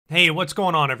Hey, what's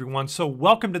going on, everyone? So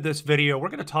welcome to this video. We're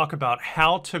going to talk about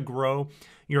how to grow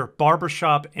your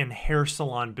barbershop and hair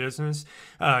salon business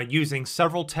using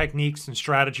several techniques and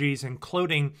strategies,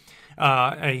 including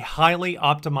a highly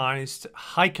optimized,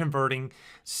 high converting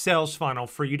sales funnel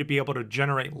for you to be able to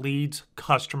generate leads,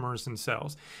 customers, and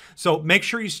sales. So make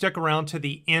sure you stick around to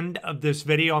the end of this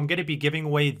video. I'm going to be giving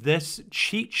away this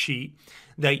cheat sheet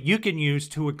that you can use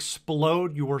to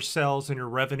explode your sales and your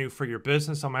revenue for your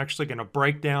business. I'm actually going to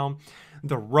break down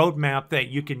the roadmap that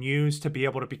you can use to be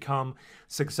able to become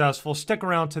successful. Stick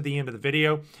around to the end of the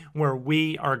video where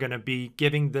we are going to be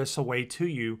giving this away to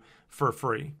you for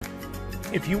free.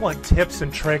 If you want tips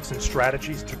and tricks and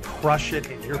strategies to crush it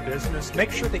in your business,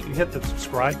 make sure that you hit the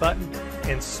subscribe button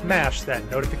and smash that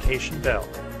notification bell.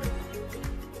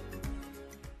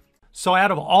 So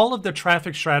out of all of the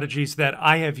traffic strategies that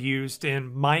I have used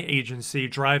in my agency,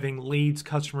 driving leads,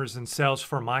 customers, and sales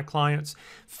for my clients,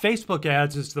 Facebook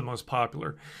ads is the most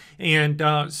popular.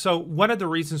 And so one of the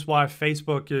reasons why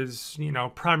Facebook is,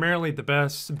 primarily the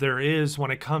best there is when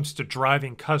it comes to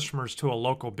driving customers to a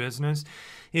local business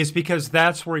is because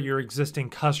that's where your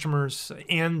existing customers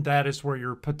and that is where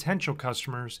your potential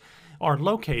customers are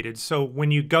located. So when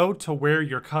you go to where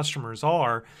your customers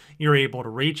are, you're able to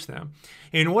reach them.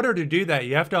 In order to do that,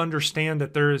 you have to understand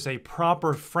that there is a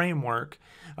proper framework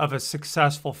of a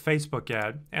successful Facebook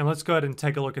ad. And let's go ahead and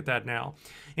take a look at that now.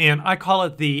 And I call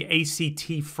it the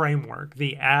ACT framework,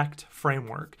 the ACT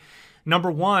framework.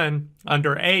 Number one,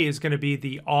 under A, is going to be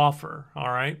the offer, all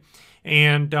right?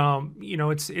 And,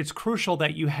 it's crucial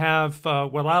that you have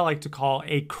what I like to call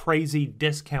a crazy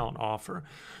discount offer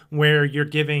where you're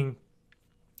giving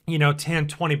 10,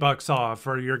 20 bucks off,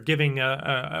 or you're giving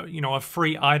a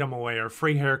free item away, or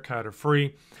free haircut, or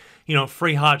free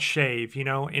hot shave,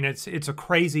 and it's a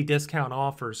crazy discount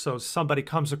offer. So somebody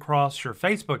comes across your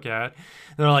Facebook ad,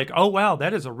 and they're like, oh, wow,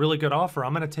 that is a really good offer.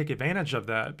 I'm going to take advantage of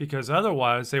that, because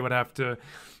otherwise they would have to,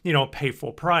 pay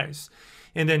full price.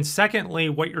 And then secondly,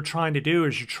 what you're trying to do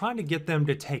is you're trying to get them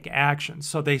to take action.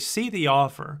 So they see the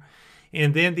offer,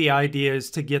 and then the idea is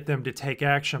to get them to take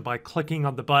action by clicking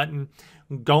on the button,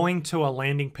 going to a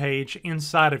landing page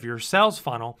inside of your sales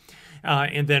funnel,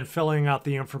 and then filling out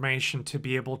the information to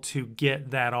be able to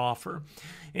get that offer.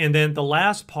 And then the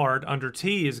last part under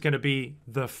T is going to be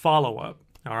the follow-up.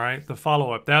 All right, the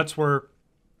follow-up. That's where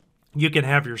you can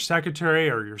have your secretary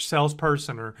or your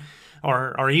salesperson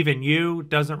or even you,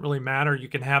 doesn't really matter. You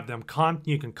can have them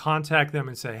you can contact them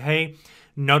and say, hey,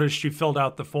 noticed you filled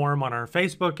out the form on our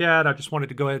Facebook ad. I just wanted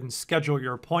to go ahead and schedule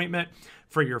your appointment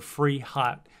for your free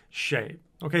hot shave.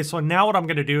 Okay, so now what I'm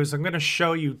going to do is I'm going to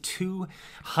show you two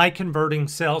high converting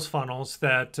sales funnels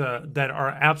that are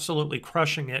absolutely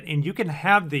crushing it, and you can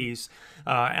have these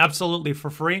absolutely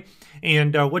for free.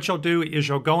 And what you'll do is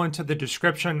you'll go into the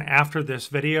description after this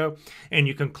video, and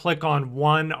you can click on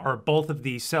one or both of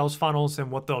these sales funnels,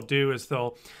 and what they'll do is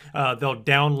they'll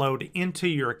download into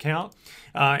your account.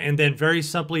 And then very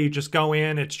simply, you just go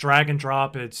in, it's drag and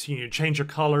drop, it's change your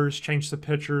colors, change the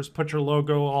pictures, put your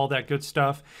logo, all that good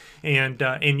stuff, and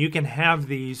you can have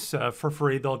these for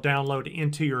free. They'll download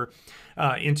into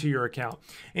your account.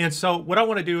 And so what I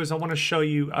want to do is I want to show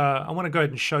you. I want to go ahead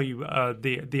and show you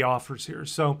the offers here.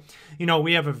 So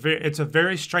we have it's a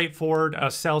very straightforward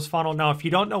sales funnel. Now, if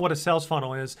you don't know what a sales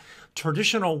funnel is,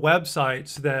 traditional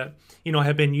websites that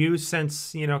have been used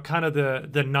since kind of the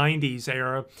 90s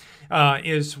era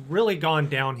is really gone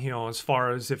downhill as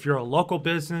far as if you're a local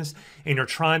business and you're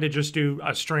trying to just do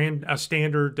a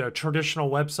standard traditional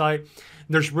website.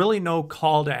 There's really no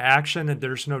call to action, and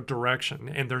there's no direction,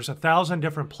 and there's 1,000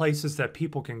 different places that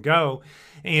people can go.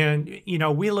 And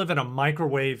we live in a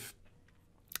microwave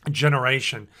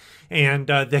generation. And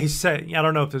they say, I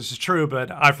don't know if this is true, but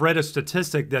I've read a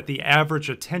statistic that the average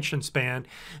attention span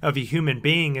of a human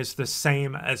being is the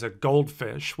same as a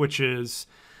goldfish, which is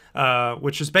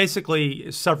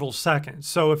basically several seconds.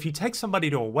 So if you take somebody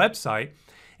to a website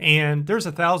and there's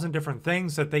 1,000 different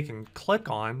things that they can click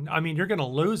on, I mean, you're going to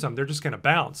lose them. They're just going to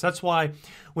bounce. That's why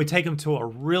we take them to a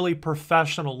really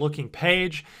professional looking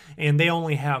page, and they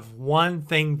only have one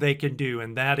thing they can do,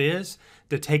 and that is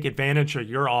to take advantage of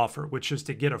your offer, which is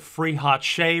to get a free hot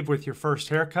shave with your first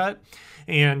haircut,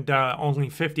 and only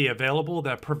 50 available.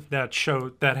 That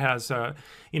has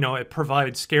it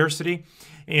provides scarcity,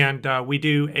 and we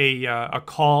do a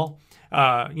call.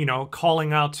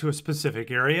 Calling out to a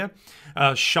specific area,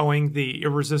 showing the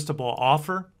irresistible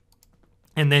offer,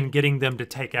 and then getting them to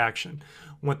take action.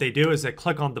 What they do is they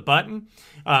click on the button,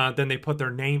 then they put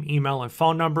their name, email, and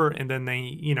phone number, and then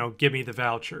they, give me the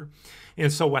voucher.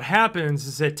 And so what happens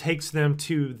is it takes them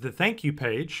to the thank you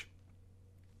page,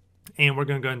 and we're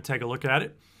going to go ahead and take a look at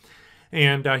it.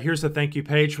 And here's the thank you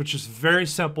page, which is very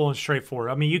simple and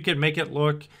straightforward. I mean, you can make it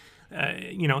look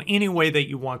any way that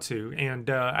you want to. And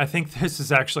I think this is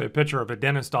actually a picture of a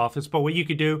dentist office. But what you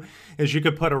could do is you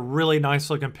could put a really nice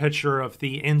looking picture of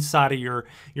the inside of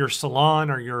your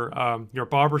salon or your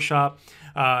barber shop.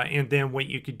 And then what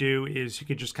you could do is you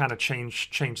could just kind of change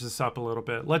this up a little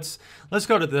bit. Let's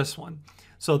go to this one.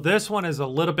 So this one is a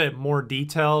little bit more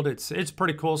detailed. It's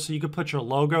pretty cool. So you could put your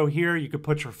logo here. You could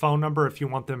put your phone number if you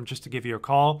want them just to give you a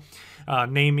call.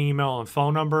 Name, email, and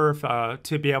phone number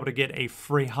to be able to get a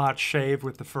free hot shave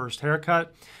with the first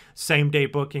haircut. Same day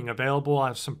booking available. I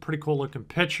have some pretty cool looking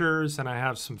pictures and I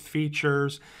have some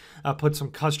features. I put some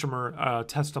customer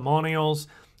testimonials.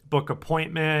 Book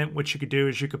appointment. What you could do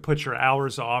is you could put your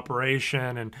hours of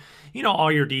operation and all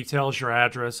your details, your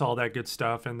address, all that good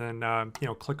stuff, and then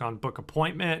click on book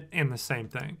appointment and the same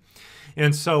thing.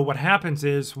 And so what happens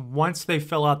is once they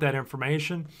fill out that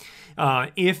information,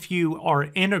 if you are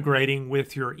integrating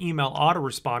with your email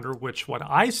autoresponder, which what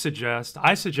I suggest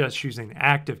using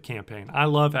ActiveCampaign. I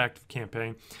love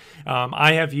ActiveCampaign.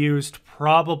 I have used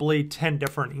probably 10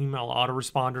 different email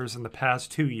autoresponders in the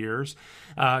past 2 years,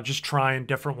 just trying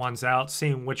different ones out,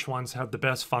 seeing which ones have the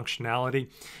best functionality.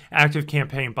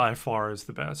 ActiveCampaign by far is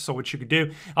the best. So what you could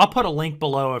do, I'll put a link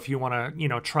below if you want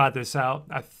to, try this out.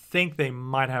 I think they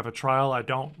might have a trial. I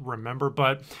don't remember,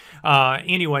 but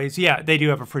anyways, yeah, they do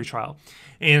have a free trial.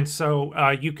 And so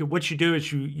what you do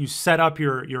is you set up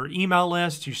your email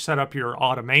list, you set up your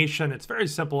automation. It's very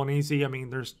simple and easy. I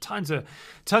mean, there's tons of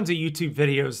YouTube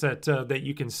videos that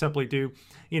you can simply do.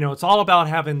 It's all about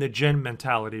having the Gen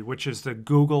mentality, which is the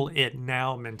Google it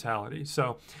now mentality.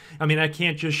 So, I mean, I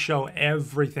can't just show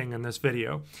everything in this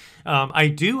video. I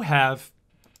do have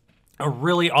a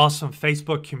really awesome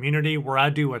Facebook community where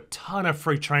I do a ton of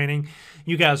free training.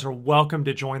 You guys are welcome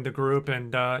to join the group,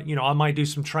 and I might do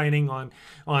some training on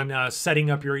setting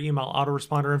up your email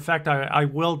autoresponder. In fact, I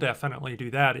will definitely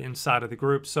do that inside of the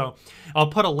group. So I'll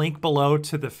put a link below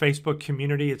to the Facebook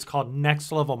community. It's called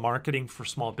Next Level Marketing for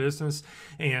Small Business,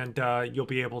 and you'll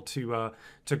be able to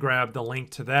grab the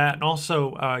link to that. And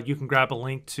also you can grab a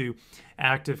link to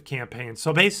ActiveCampaign.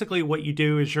 So basically what you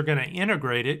do is you're going to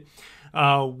integrate it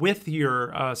with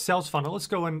your sales funnel. Let's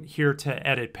go in here to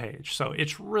edit page. So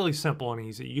it's really simple and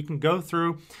easy. You can go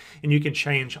through and you can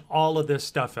change all of this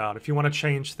stuff out. If you want to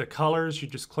change the colors, you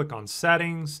just click on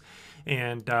settings.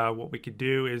 And what we could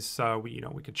do is, we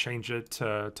could change it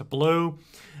to blue.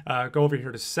 Go over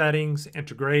here to settings,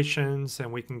 integrations,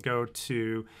 and we can go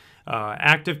to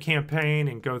ActiveCampaign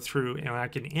and go through, and I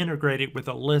can integrate it with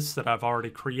a list that I've already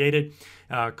created.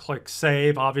 Click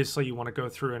save. Obviously, you want to go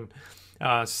through and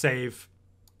save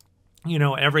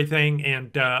everything,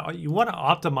 and you want to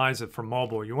optimize it for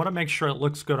mobile. You want to make sure it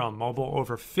looks good on mobile.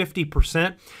 Over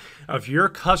 50% of your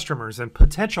customers and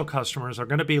potential customers are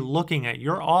going to be looking at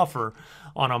your offer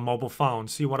on a mobile phone.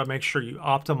 So you want to make sure you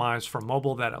optimize for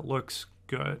mobile, that it looks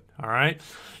good. All right.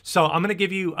 So I'm going to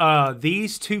give you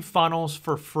these two funnels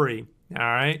for free. All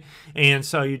right. And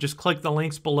so you just click the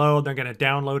links below. They're going to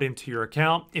download into your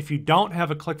account. If you don't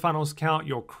have a ClickFunnels account,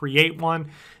 you'll create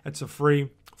one. It's a free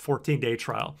 14-day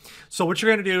trial. So what you're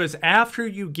going to do is after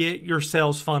you get your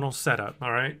sales funnel set up,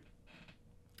 all right,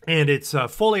 and it's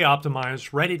fully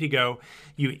optimized, ready to go,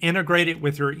 you integrate it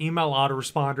with your email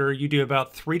autoresponder. You do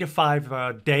about 3 to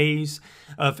 5 days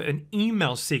of an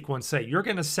email sequence that you're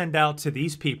going to send out to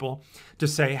these people to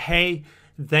say, hey,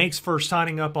 thanks for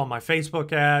signing up on my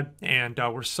Facebook ad, and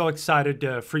we're so excited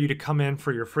for you to come in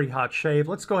for your free hot shave.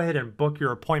 Let's go ahead and book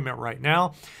your appointment right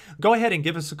now. Go ahead and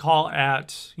give us a call at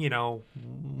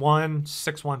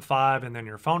 1-615 and then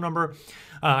your phone number,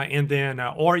 and then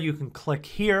or you can click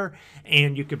here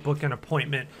and you can book an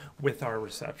appointment with our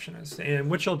receptionist.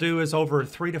 And what you'll do is over a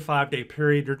 3 to 5 day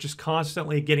period, you're just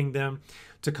constantly getting them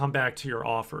to come back to your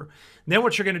offer. And then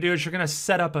what you're going to do is you're going to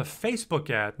set up a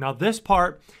Facebook ad. Now this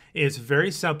part is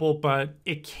very simple, but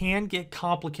it can get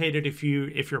complicated if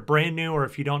you're brand new or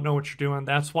if you don't know what you're doing.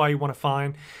 That's why you want to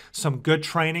find some good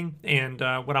training. And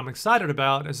what I'm excited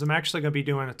about is I'm actually going to be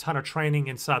doing a ton of training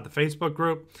inside the Facebook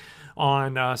group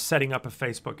on setting up a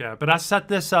Facebook ad. But I set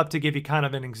this up to give you kind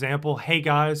of an example. Hey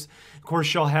guys, of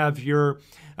course you'll have your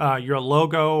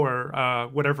logo or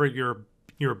whatever your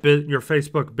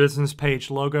Facebook business page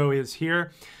logo is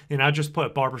here. And I just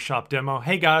put barbershop demo.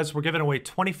 Hey guys, we're giving away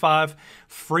 25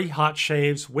 free hot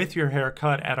shaves with your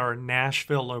haircut at our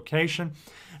Nashville location.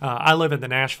 I live in the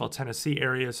Nashville, Tennessee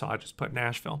area, so I just put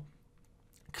Nashville.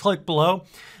 Click below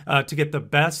to get the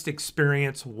best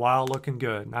experience while looking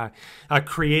good. I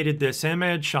created this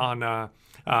image on,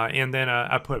 and then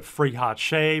I put free hot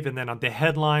shave, and then the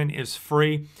headline is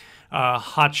free.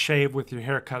 hot shave with your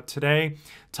haircut today.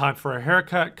 Time for a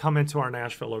haircut. Come into our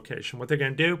Nashville location. What they're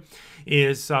going to do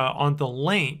is on the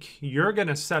link, you're going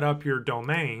to set up your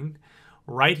domain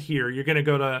right here. You're going to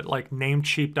go to like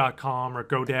namecheap.com or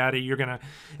GoDaddy. You're going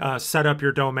to set up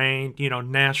your domain,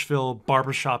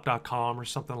 NashvilleBarbershop.com or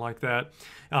something like that.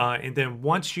 And then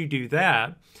once you do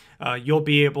that, you'll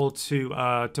be able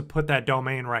to put that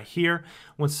domain right here.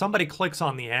 When somebody clicks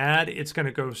on the ad, it's going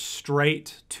to go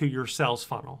straight to your sales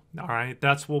funnel. All right,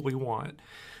 that's what we want.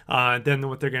 Then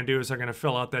what they're going to do is they're going to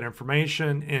fill out that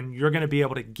information, and you're going to be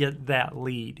able to get that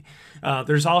lead.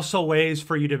 There's also ways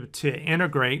for you to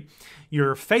integrate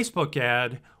your Facebook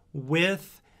ad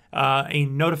with a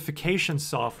notification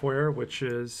software, which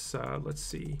is, let's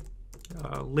see,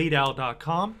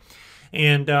 leadout.com.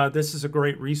 And this is a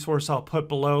great resource I'll put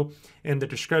below in the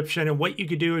description. And what you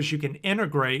can do is you can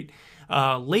integrate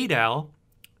LeadOut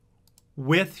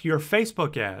with your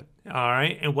Facebook ad. All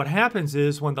right. And what happens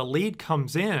is when the lead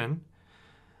comes in,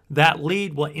 that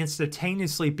lead will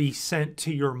instantaneously be sent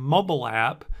to your mobile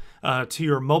app, to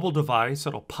your mobile device.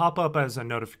 It'll pop up as a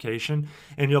notification,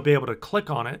 and you'll be able to click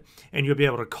on it, and you'll be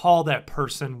able to call that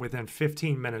person within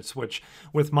 15 minutes, which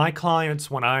with my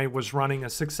clients, when I was running a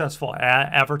successful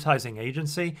advertising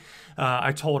agency,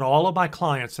 I told all of my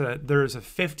clients that there is a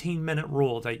 15-minute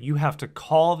rule that you have to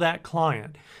call that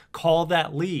client, call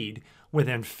that lead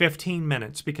within 15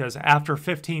 minutes, because after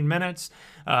 15 minutes,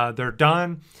 they're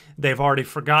done. They've already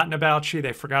forgotten about you.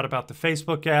 They forgot about the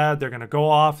Facebook ad. They're going to go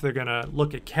off. They're going to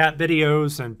look at cat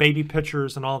videos and baby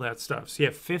pictures and all that stuff. So you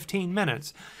have 15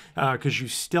 minutes because you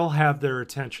still have their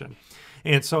attention.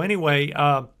 And so anyway,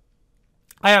 I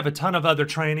have a ton of other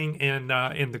training in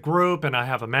the group, and I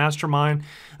have a mastermind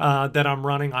that I'm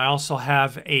running. I also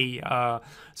have a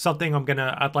something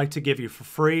I'd like to give you for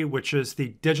free, which is the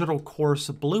digital course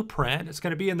blueprint. It's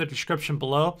going to be in the description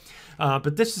below,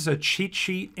 but this is a cheat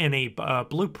sheet and a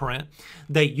blueprint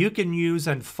that you can use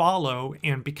and follow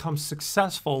and become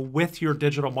successful with your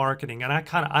digital marketing. And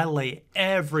I lay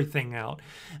everything out.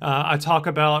 I talk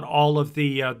about all of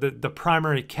the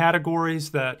primary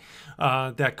categories that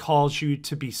cause you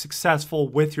to be successful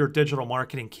with your digital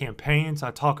marketing campaigns. I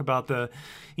talk about the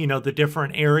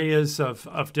different areas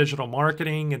of digital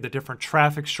marketing and the different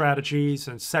traffic strategies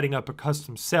and setting up a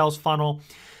custom sales funnel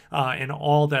and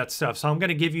all that stuff. So I'm going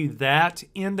to give you that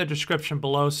in the description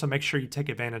below, so make sure you take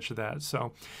advantage of that.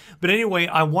 But anyway,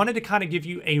 I wanted to kind of give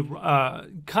you a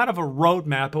kind of a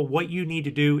roadmap of what you need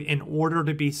to do in order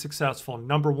to be successful.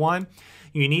 Number one,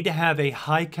 you need to have a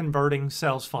high converting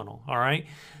sales funnel, all right?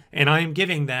 And I am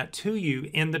giving that to you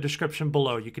in the description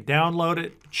below. You can download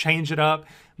it, change it up,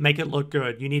 make it look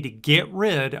good. You need to get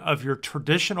rid of your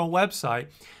traditional website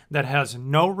that has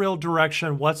no real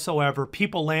direction whatsoever.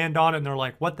 People land on it and they're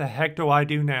like, what the heck do I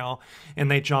do now? And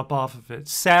they jump off of it.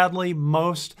 Sadly,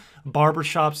 most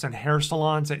barbershops and hair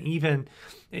salons and even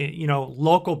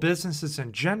local businesses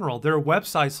in general, their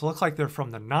websites look like they're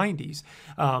from the 90s.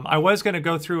 I was going to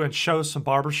go through and show some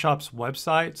barbershops'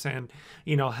 websites and,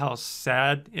 how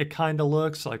sad it kind of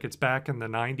looks like it's back in the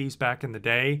 90s, back in the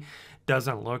day.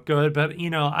 Doesn't look good, but, we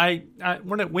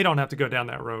don't have to go down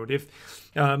that road. If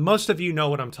most of you know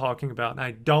what I'm talking about, and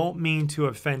I don't mean to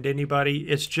offend anybody.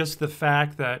 It's just the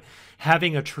fact that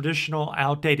having a traditional,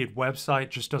 outdated website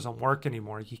just doesn't work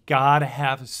anymore. You got to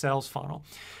have a sales funnel.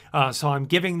 So I'm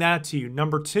giving that to you.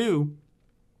 Number two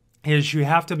is you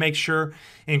have to make sure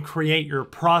and create your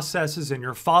processes and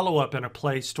your follow-up in a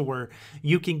place to where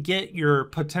you can get your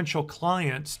potential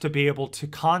clients to be able to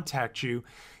contact you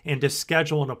and to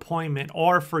schedule an appointment,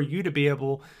 or for you to be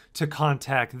able to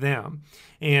contact them.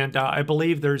 And I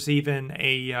believe there's even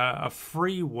a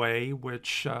free way,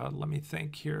 which let me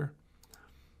think here.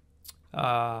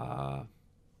 Oh,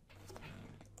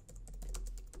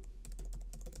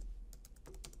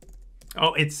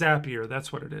 it's Zapier.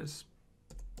 That's what it is.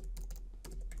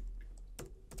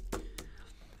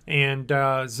 And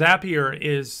Zapier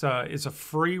is a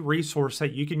free resource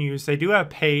that you can use. They do have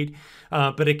paid,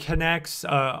 but it connects,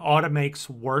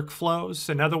 automates workflows.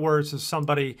 In other words, if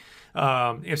somebody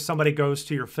goes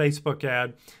to your Facebook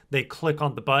ad, they click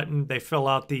on the button, they fill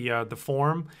out the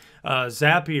form,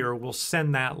 Zapier will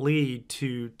send that lead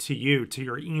to you, to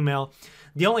your email.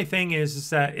 The only thing is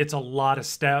that it's a lot of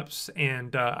steps,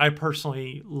 and I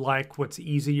personally like what's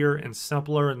easier and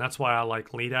simpler, and that's why I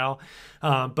like LeadOut.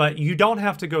 But you don't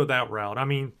have to go that route. I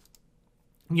mean,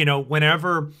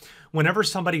 whenever whenever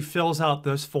somebody fills out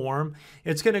this form,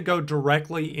 it's going to go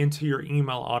directly into your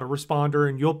email autoresponder,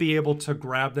 and you'll be able to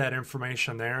grab that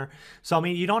information there. So, I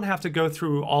mean, you don't have to go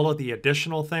through all of the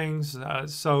additional things.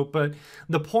 But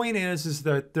the point is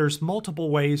that there's multiple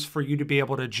ways for you to be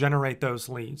able to generate those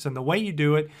leads. And the way you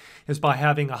do it is by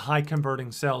having a high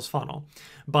converting sales funnel,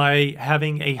 by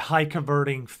having a high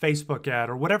converting Facebook ad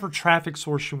or whatever traffic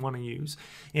source you want to use,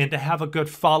 and to have a good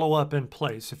follow-up in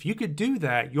place. If you could do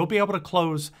that, you'll be able to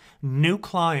close new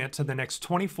clients in the next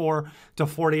 24 to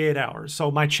 48 hours.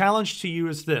 So my challenge to you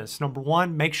is this. Number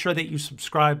one, make sure that you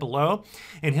subscribe below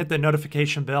and hit the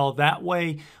notification bell. That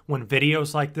way, when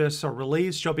videos like this are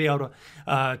released, you'll be able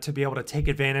to take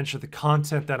advantage of the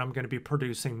content that I'm going to be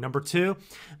producing. Number two,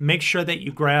 make sure that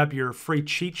you grab your free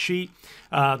cheat sheet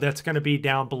that's going to be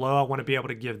down below. I want to be able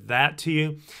to give that to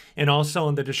you. And also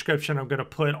in the description, I'm going to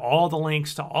put all the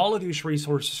links to all of these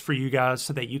resources for you guys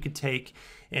so that you can take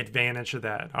advantage of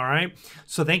that. All right.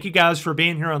 So thank you guys for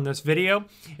being here on this video.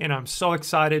 And I'm so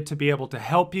excited to be able to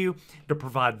help you, to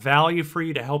provide value for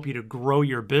you, to help you to grow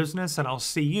your business. And I'll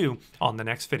see you on the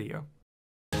next video.